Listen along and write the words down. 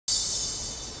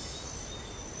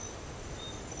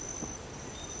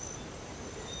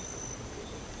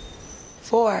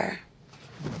Phor.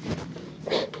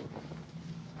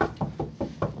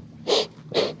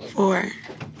 Phor.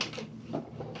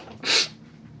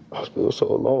 I feel so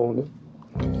alone.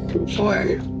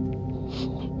 Phor.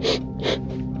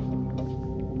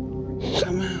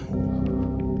 Come out.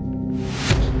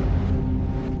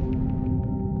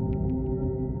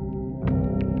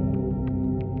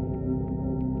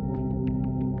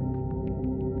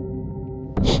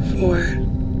 Phor.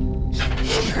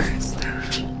 Stop.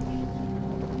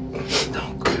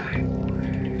 Don't cry, Phor.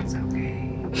 It's okay.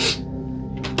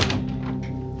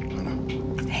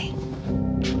 Hey.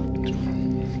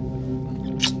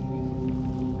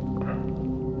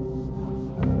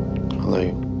 I love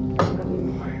you.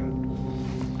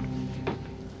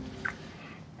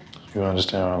 You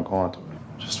understand what I'm going through.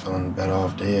 Just feeling better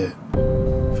off dead.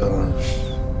 Feeling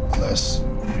less,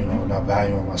 not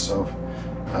valuing myself.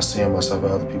 Not seeing myself how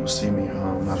other people see me.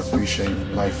 Not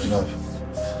appreciating life enough.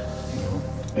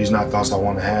 These not thoughts I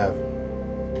want to have.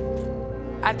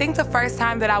 I think the first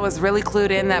time that I was really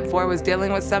clued in that Phor was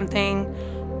dealing with something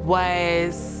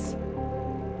was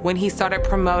when he started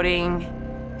promoting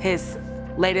his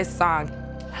latest song,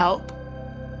 Help.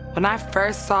 When I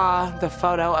first saw the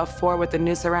photo of Phor with the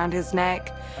noose around his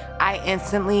neck, I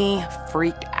instantly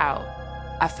freaked out.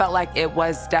 I felt like it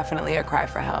was definitely a cry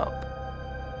for help.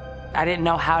 I didn't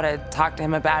know how to talk to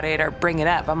him about it or bring it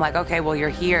up. I'm like, okay, well, you're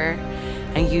here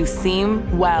and you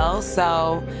seem well,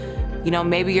 so,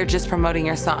 maybe you're just promoting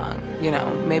your song.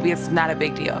 Maybe it's not a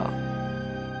big deal.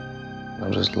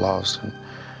 I'm just lost,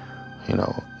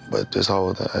 but this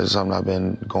whole thing is something I've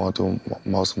been going through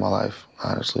most of my life,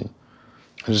 honestly.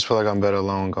 I just feel like I'm better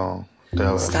alone gone. I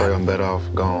feel like I'm better off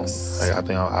gone. Like, I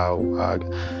think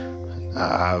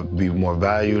I'd be more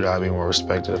valued, I'd be more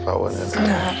respected if I wasn't.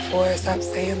 Stop, Phor, stop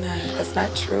saying that. That's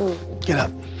not true. Get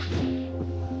up.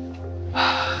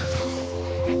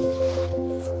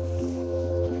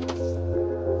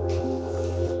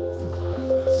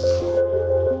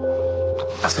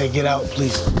 I say get out,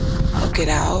 please. I'll get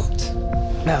out.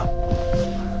 Now.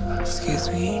 Excuse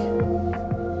me.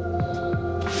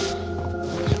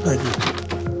 Thank you.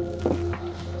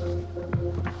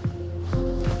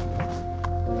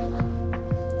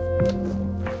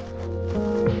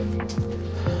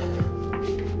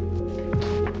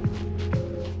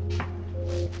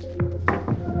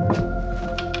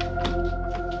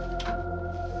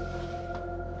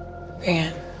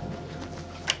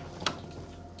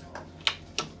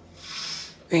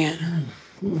 Ben,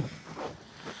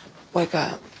 wake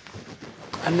up.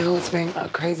 I know it's been a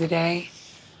crazy day,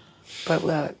 but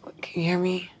look, can you hear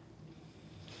me?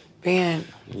 Ben.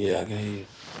 Yeah, I can hear you.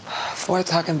 Phor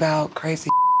talking about crazy,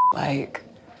 like,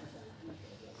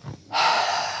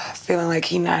 feeling like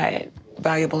he not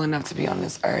valuable enough to be on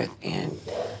this earth and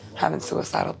having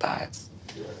suicidal thoughts.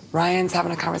 Ryan's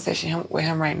having a conversation with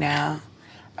him right now.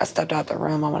 I stepped out the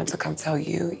room. I wanted to come tell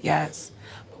you, yes,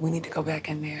 but we need to go back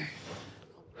in there.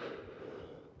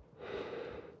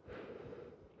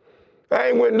 I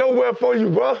ain't went nowhere for you,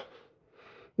 bro.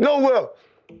 Nowhere.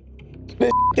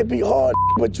 This can be hard,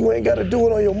 but you ain't gotta do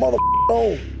it on your mother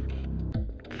own.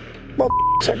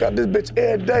 Check out this bitch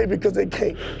every day because they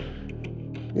can't.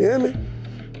 You hear me?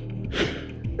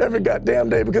 Every goddamn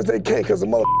day because they can't, because the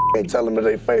mother ain't telling me to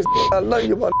their face, I love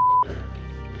you, my.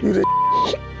 You this.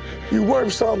 You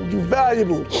worth something, you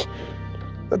valuable.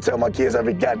 I tell my kids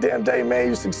every goddamn day, man,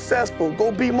 you successful.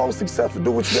 Go be more successful,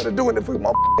 do what you gotta do. And if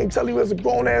my ain't telling you as a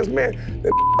grown-ass man,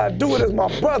 then I do it as my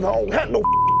brother. I don't have no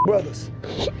brothers.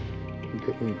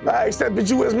 I accepted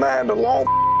you as mine a long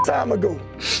time ago.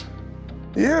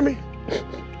 You hear me?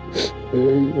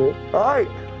 All right.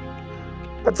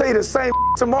 I'll tell you the same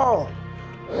tomorrow.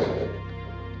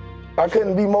 I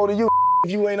couldn't be more to you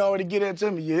if you ain't already get that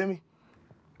to me, you hear me?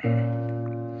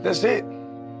 That's it.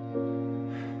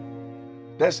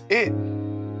 That's it.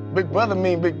 Big brother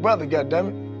mean big brother,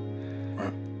 goddammit.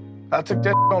 Right. I took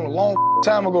that on a long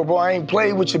time ago, bro. I ain't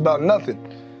played with you about nothing.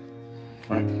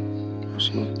 Right.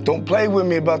 Absolutely. Don't play with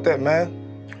me about that, man.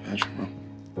 Got you, bro.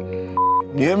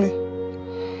 You hear me?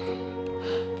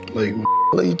 Love you.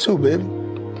 Love you too, baby.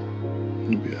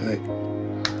 You'll be all right.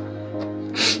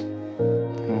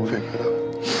 We'll figure it out.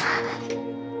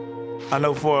 I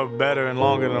know Phor better and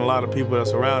longer than a lot of people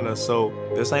that's around us, so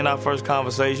this ain't our first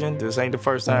conversation. This ain't the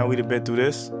first time we've been through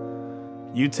this.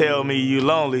 You tell me you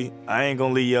lonely, I ain't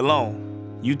gonna leave you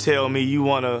alone. You tell me you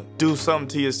wanna do something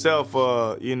to yourself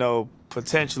or,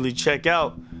 potentially check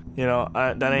out,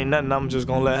 that ain't nothing I'm just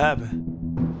gonna let happen.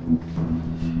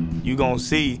 You gonna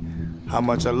see how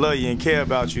much I love you and care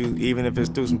about you, even if it's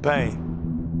through some pain.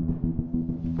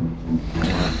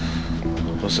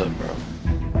 What's up, bro?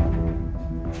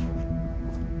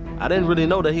 I didn't really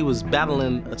know that he was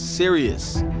battling a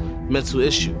serious mental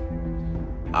issue.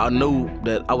 I knew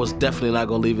that I was definitely not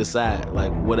gonna leave his side.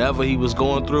 Like, whatever he was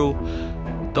going through,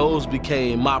 those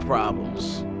became my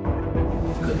problems.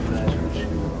 Couldn't imagine what you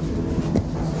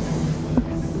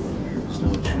There's no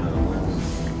what you know.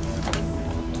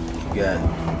 You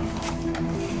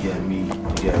got me,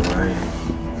 you got Ryan,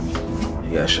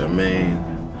 you got Charmaine,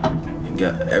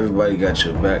 everybody got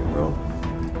your back, bro.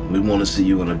 We want to see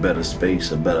you in a better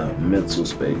space, a better mental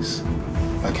space.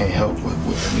 I can't help what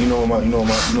you know what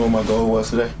my goal was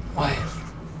today? What?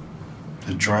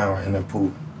 To drown in the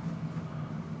pool.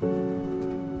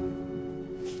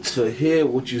 To hear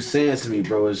what you're saying to me,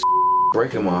 bro, is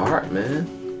breaking my heart, man.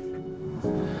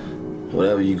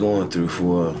 Whatever you're going through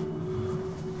for,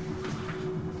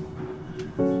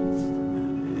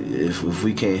 if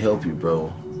we can't help you,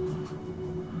 bro,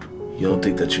 you don't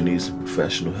think that you need some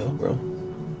professional help, bro?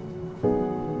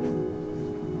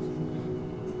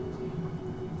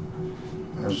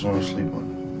 I just want to sleep on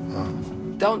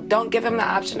it. Don't give him the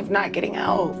option of not getting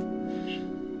help.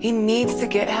 He needs to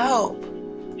get help.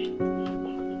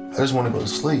 I just want to go to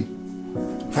sleep.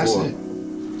 That's Phor, it.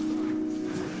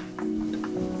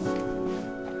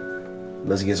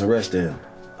 let's get some rest then.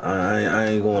 I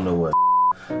ain't going nowhere.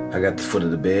 I got the foot of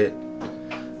the bed,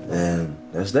 and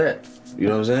that's that. You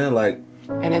know what I'm saying? Like.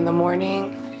 And in the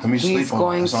morning, he's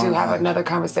going to have another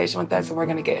conversation with us, and we're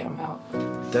gonna get him out.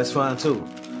 That's fine too.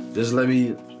 Just let me,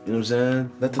 you know what I'm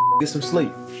saying? Let the get some sleep.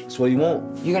 That's what you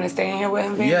want. You gonna stay in here with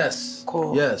him, babe? Yes.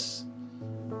 Cool. Yes.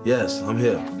 Yes, I'm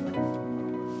here.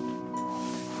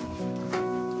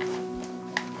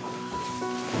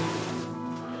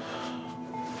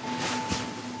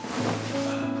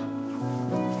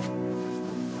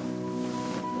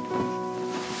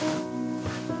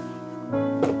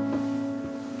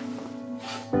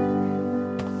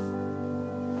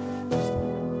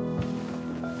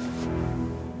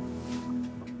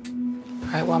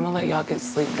 All right, well, I'm gonna let y'all get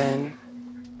sleep then.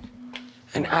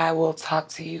 And I will talk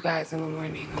to you guys in the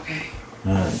morning, okay?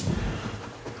 All right.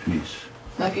 Peace.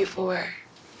 Love you, Phor.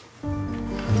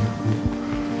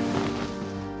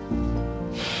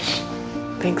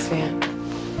 Thanks, Van.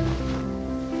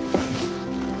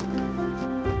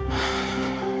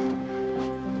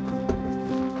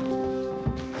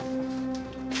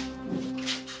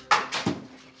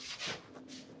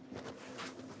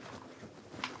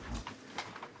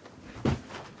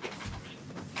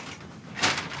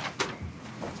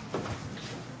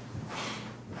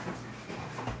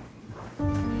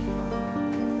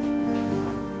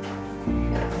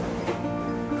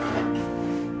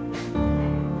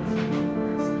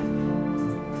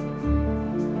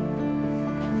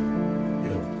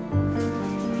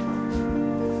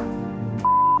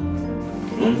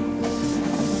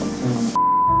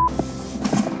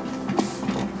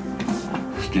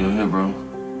 Still here, bro.